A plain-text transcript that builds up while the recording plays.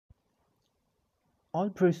All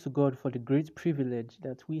praise to God for the great privilege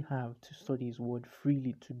that we have to study His Word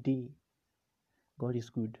freely today. God is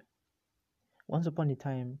good. Once upon a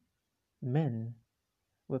time, men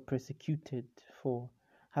were persecuted for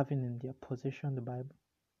having in their possession the Bible.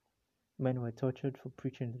 Men were tortured for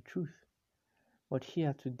preaching the truth. But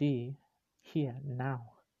here today, here now,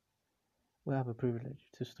 we have a privilege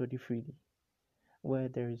to study freely, where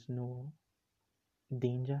there is no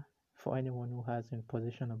danger for anyone who has in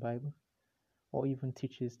possession a Bible or even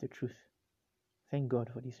teaches the truth. Thank God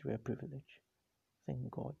for this rare privilege. Thank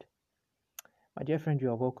God. My dear friend, you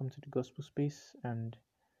are welcome to the Gospel Space, and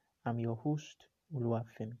I'm your host,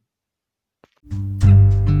 Uluwafemi.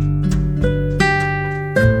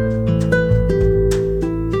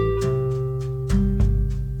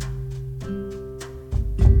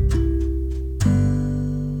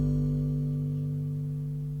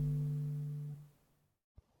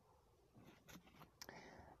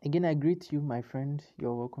 Again, I greet you, my friend.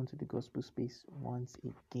 You're welcome to the Gospel Space once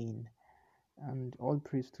again. And all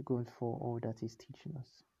praise to God for all that He's teaching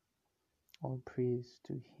us. All praise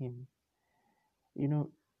to Him. You know,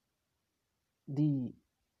 the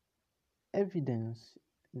evidence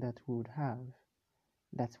that we would have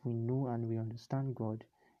that we know and we understand God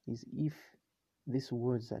is if these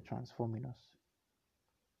words are transforming us,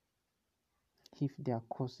 if they are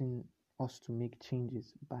causing us to make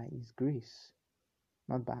changes by His grace,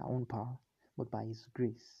 not by our own power, but by His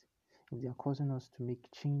grace. If they are causing us to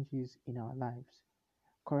make changes in our lives,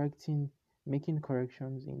 making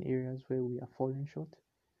corrections in areas where we are falling short,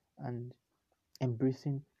 and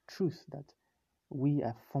embracing truth that we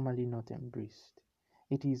have formerly not embraced.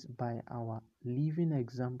 It is by our living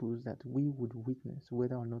examples that we would witness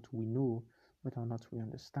whether or not we know, whether or not we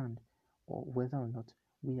understand, or whether or not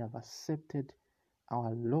we have accepted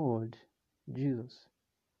our Lord Jesus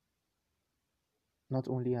not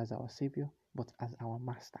only as our Savior, but as our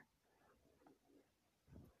Master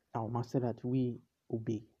that we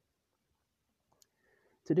obey.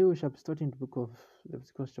 Today we shall be studying the book of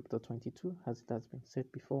Leviticus chapter 22, as it has been said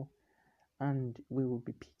before, and we will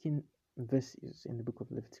be picking verses in the book of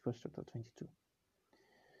Leviticus chapter 22.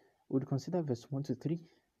 We will consider verse 1 to 3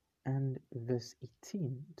 and verse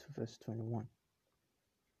 18 to verse 21.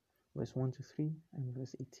 Verse 1 to 3 and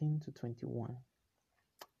verse 18 to 21.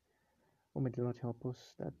 Oh, may the Lord help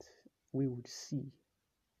us that we would see,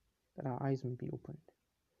 that our eyes may be opened.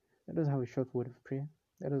 Let us have a short word of prayer.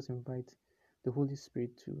 Let us invite the Holy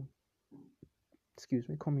Spirit to,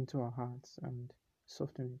 come into our hearts and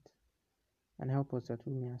soften it, and help us that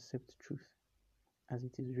we may accept truth as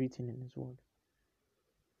it is written in His Word.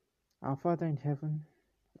 Our Father in heaven,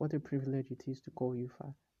 what a privilege it is to call you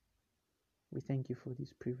Father. We thank you for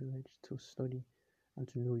this privilege to study and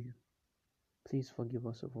to know you. Please forgive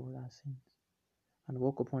us of all our sins and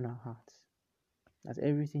work upon our hearts, that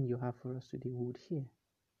everything you have for us today we would hear,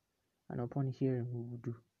 and upon hearing we will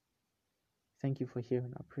do. Thank you for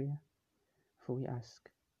hearing our prayer, for we ask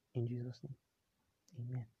in Jesus' name.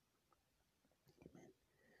 Amen.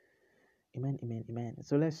 Amen, amen, amen.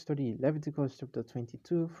 So let's study Leviticus chapter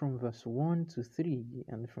 22 from verse 1 to 3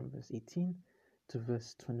 and from verse 18 to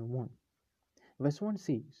verse 21. Verse 1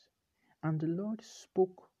 says, "And the Lord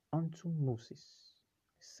spoke unto Moses,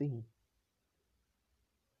 saying,"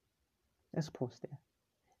 let's pause there.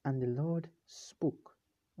 "And the Lord spoke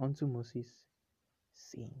unto Moses,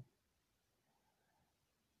 saying."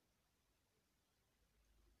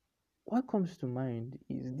 What comes to mind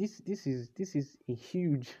is this is a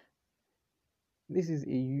huge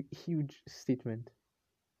statement.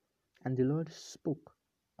 "And the Lord spoke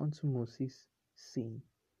unto Moses, saying."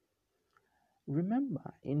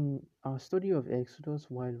 Remember, in our study of Exodus,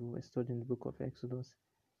 while we were studying the book of Exodus,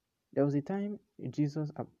 there was a time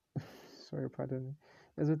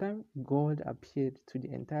There's a time God appeared to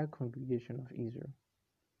the entire congregation of Israel.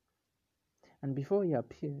 And before He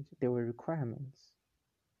appeared, there were requirements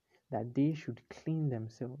that they should clean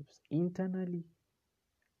themselves internally,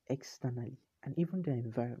 externally, and even their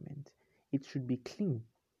environment. It should be clean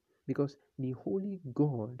because the Holy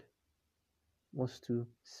God was to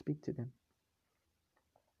speak to them.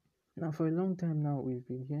 Now, for a long time now, we've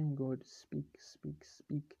been hearing God speak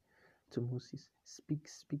to Moses. Speak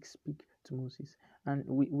to Moses. And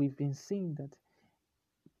we've been seeing that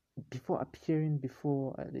before appearing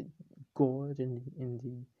before God in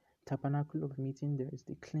the tabernacle of meeting, there is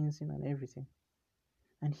the cleansing and everything.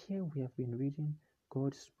 And here we have been reading,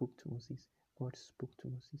 God spoke to Moses. God spoke to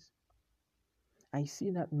Moses. I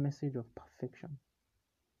see that message of perfection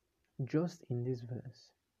just in this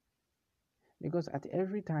verse. Because at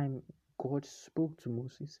every time God spoke to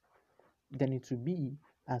Moses, then it would be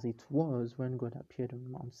as it was when God appeared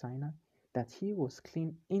on Mount Sinai. that he was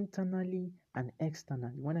clean internally and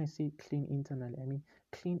externally. When I say clean internally, I mean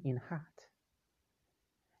clean in heart.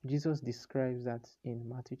 Jesus describes that in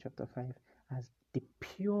Matthew chapter 5 as the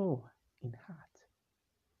pure in heart.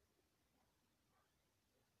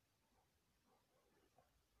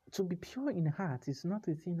 To be pure in heart is not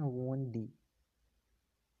a thing of one day.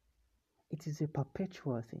 It is a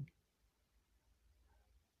perpetual thing.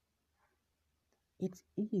 It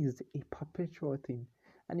is a perpetual thing.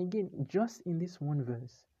 And again, just in this one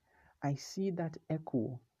verse, I see that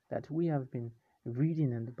echo that we have been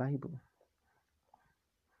reading in the Bible.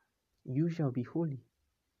 You shall be holy,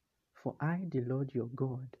 for I, the Lord your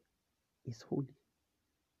God, is holy.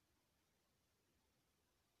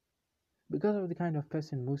 Because of the kind of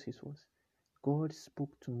person Moses was, God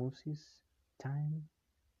spoke to Moses time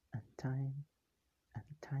and time and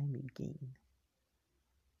time again.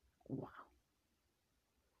 Wow.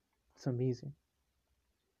 It's amazing.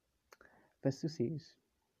 Verse 2 says,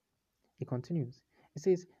 it continues. It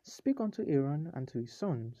says, speak unto Aaron and to his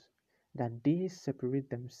sons, that they separate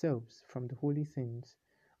themselves from the holy things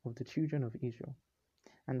of the children of Israel,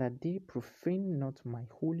 and that they profane not my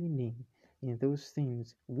holy name in those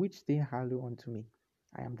things which they hallow unto me.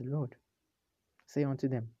 I am the Lord. Say unto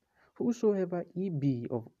them, whosoever ye be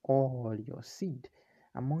of all your seed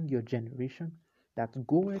among your generation, that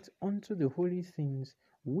goeth unto the holy things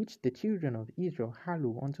which the children of Israel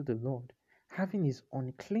hallow unto the Lord, having his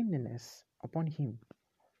uncleanness upon him,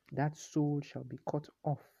 that soul shall be cut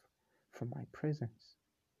off from my presence.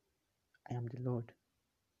 I am the Lord.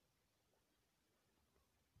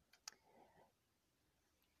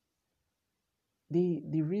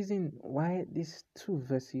 The reason why these two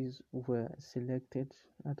verses were selected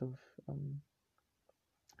out of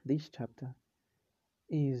this chapter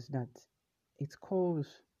is that it calls,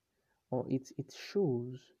 or it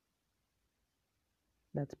shows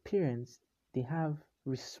that parents, they have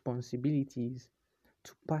responsibilities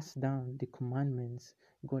to pass down the commandments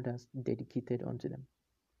God has dedicated unto them.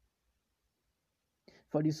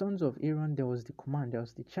 For the sons of Aaron, there was the command, there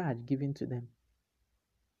was the charge given to them.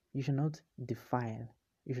 You shall not defile,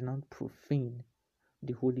 you shall not profane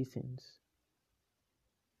the holy things.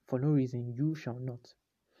 For no reason, you shall not.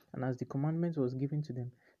 And as the commandment was given to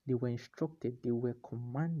them, they were instructed, they were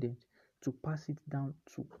commanded to pass it down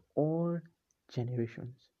to all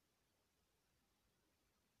generations.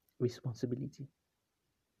 Responsibility.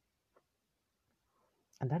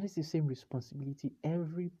 And that is the same responsibility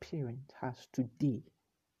every parent has today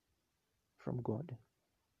from God.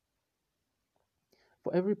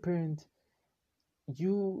 For every parent,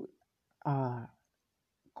 you are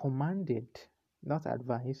commanded, not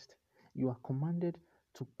advised, you are commanded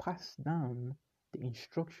to pass down the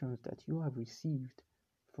instructions that you have received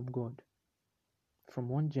from God, from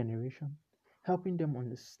one generation, helping them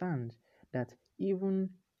understand that even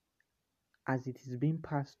as it is being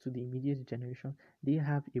passed to the immediate generation, they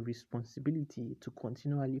have a responsibility to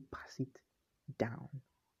continually pass it down.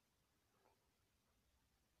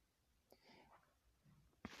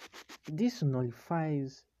 This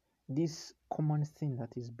nullifies this common thing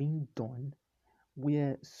that is being done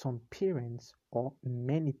where some parents, or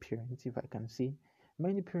many parents, if I can say,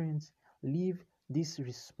 many parents leave this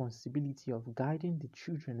responsibility of guiding the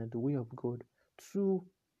children in the way of God to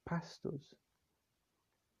pastors.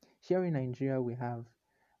 Here in Nigeria, we have,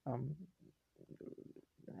 I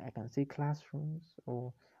can say, classrooms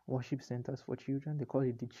or worship centers for children. They call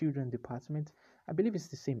it the children department. I believe it's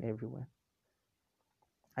the same everywhere.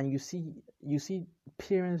 And you see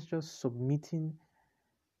parents just submitting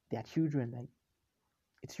their children like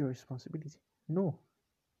it's your responsibility. No.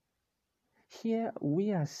 Here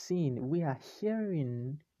we are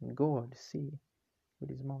hearing God say with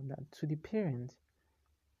his mouth that to the parents,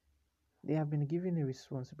 they have been given a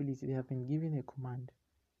responsibility, they have been given a command.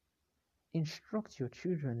 Instruct your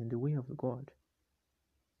children in the way of God.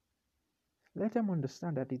 Let them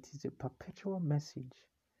understand that it is a perpetual message.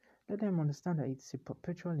 Let them understand that it's a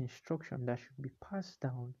perpetual instruction that should be passed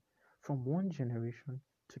down from one generation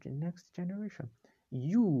to the next generation.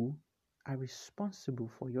 You are responsible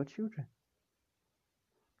for your children,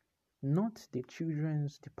 not the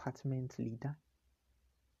children's department leader,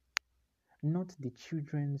 not the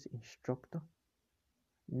children's instructor,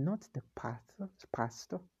 not the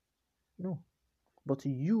pastor, no, but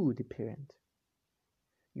you, the parent.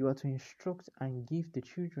 You are to instruct and give the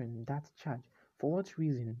children that charge. For what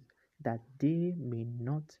reason? That they may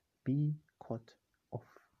not be cut off.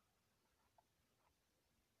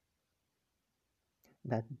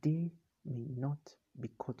 That they may not be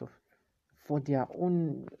cut off. For their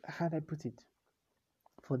own, how do I put it?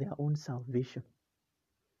 For their own salvation.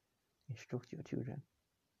 Instruct your children.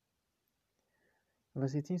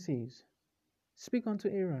 Verse 18 says, Speak unto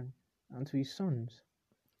Aaron and to his sons,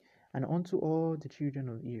 and unto all the children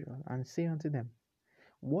of Israel, and say unto them,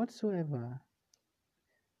 Whatsoever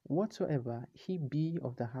he be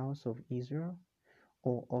of the house of Israel,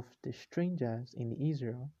 or of the strangers in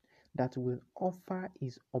Israel, that will offer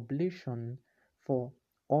his oblation for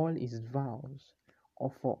all his vows, or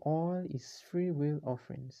for all his freewill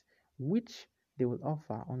offerings, which they will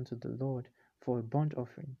offer unto the Lord for a burnt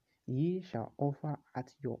offering, ye shall offer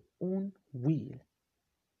at your own will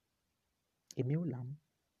a male lamb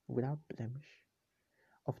without blemish,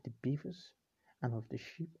 of the beavers and of the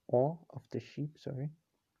sheep, or of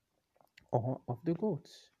the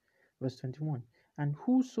goats. Verse 21. And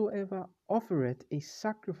whosoever offereth a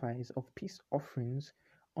sacrifice of peace offerings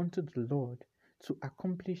unto the Lord to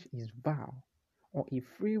accomplish his vow, or a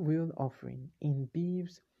freewill offering in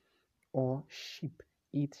beeves or sheep,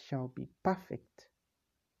 it shall be perfect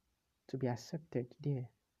to be accepted there,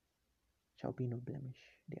 shall be no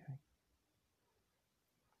blemish there.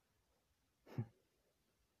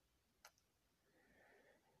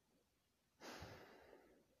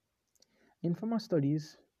 In former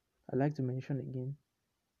studies, I like to mention again,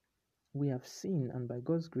 we have seen, and by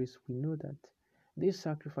God's grace, we know that these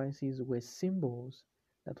sacrifices were symbols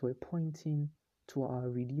that were pointing to our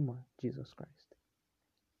Redeemer, Jesus Christ.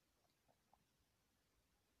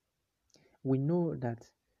 We know that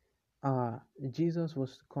Jesus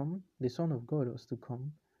was to come, the Son of God was to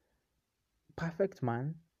come, perfect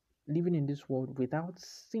man, living in this world without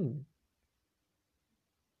sin.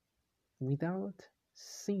 Without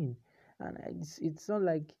sin. And it's not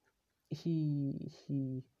like he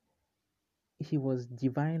was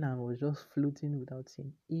divine and was just floating without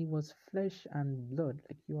sin. He was flesh and blood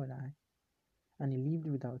like you and I, and he lived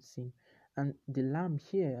without sin. And the lamb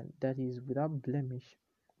here that is without blemish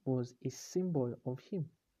was a symbol of him,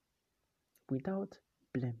 without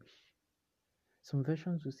blemish. Some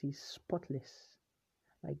versions will say spotless,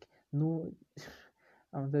 like no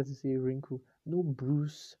I wanted to say wrinkle, no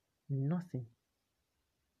bruise, nothing,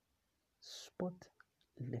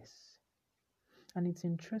 spotless. And it's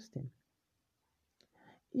interesting,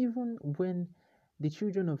 even when the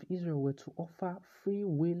children of Israel were to offer free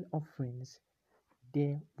will offerings,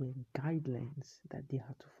 there were guidelines that they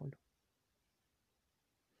had to follow.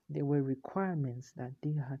 There were requirements that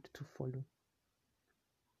they had to follow.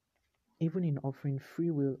 Even in offering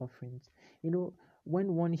free will offerings,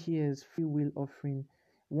 when one hears free will offering,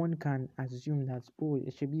 one can assume that, oh,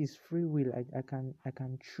 it should be free will. I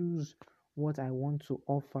can choose what I want to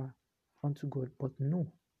offer unto God. But no.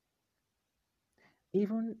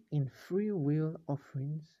 Even in free will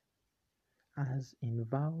offerings, as in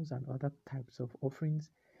vows and other types of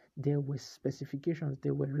offerings, there were specifications,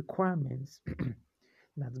 there were requirements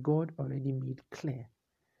that God already made clear.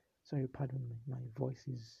 Sorry, pardon me, my voice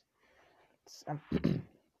is...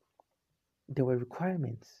 there were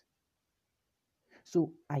requirements.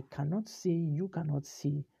 So I cannot say, you cannot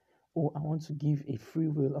say, oh, I want to give a free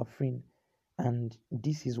will offering and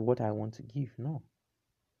this is what I want to give. No.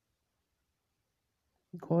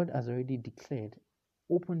 God has already declared,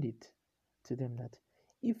 opened it to them that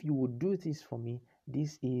if you would do this for me,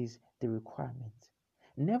 this is the requirement.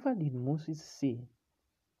 Never did Moses say,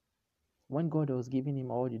 when God was giving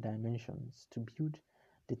him all the dimensions to build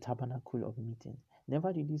the tabernacle of meeting,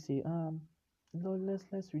 never did he say, Lord,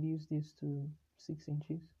 let's reduce this to 6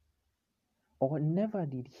 inches. Or never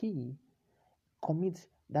did he commit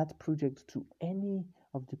that project to any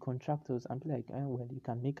of the contractors and be like, well, you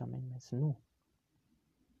can make amendments. No.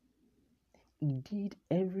 He did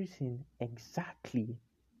everything exactly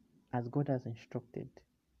as God has instructed.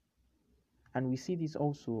 And we see this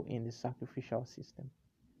also in the sacrificial system.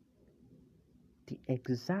 The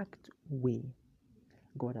exact way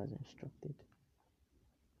God has instructed.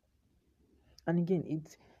 And again,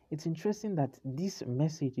 it's interesting that this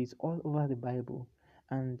message is all over the Bible,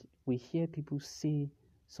 and we hear people say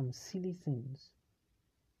some silly things.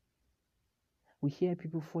 We hear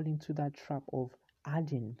people fall into that trap of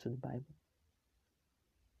adding to the Bible.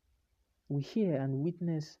 We hear and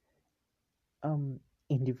witness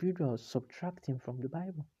individuals subtracting from the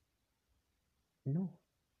Bible. No.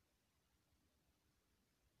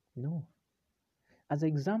 As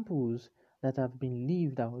examples that have been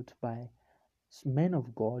lived out by men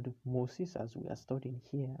of God, Moses, as we are studying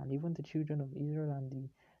here, and even the children of Israel and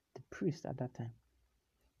the priests at that time,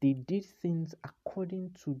 they did things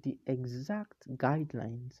according to the exact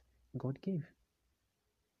guidelines God gave.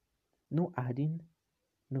 No adding,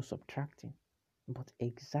 no subtracting, but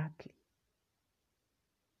exactly,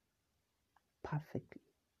 perfectly.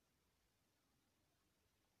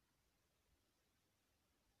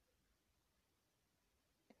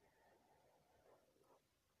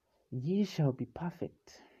 Ye shall be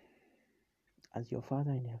perfect, as your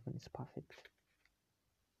Father in heaven is perfect.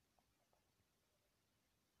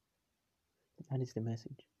 That is the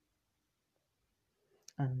message.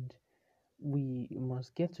 And we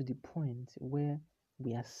must get to the point where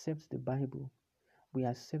we accept the Bible, we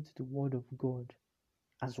accept the Word of God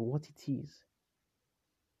as what it is,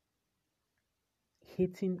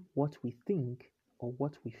 hating what we think or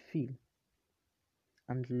what we feel,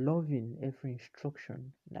 and loving every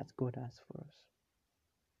instruction that God has for us.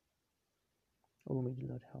 Oh, may the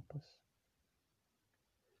Lord help us.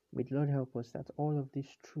 May the Lord help us that all of these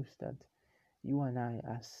truths that you and I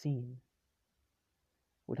are seeing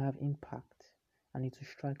would have impact and it will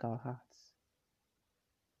strike our hearts,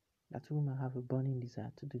 that we may have a burning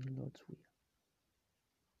desire to do the Lord's will.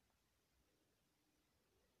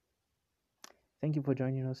 Thank you for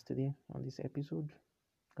joining us today on this episode.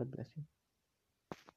 God bless you.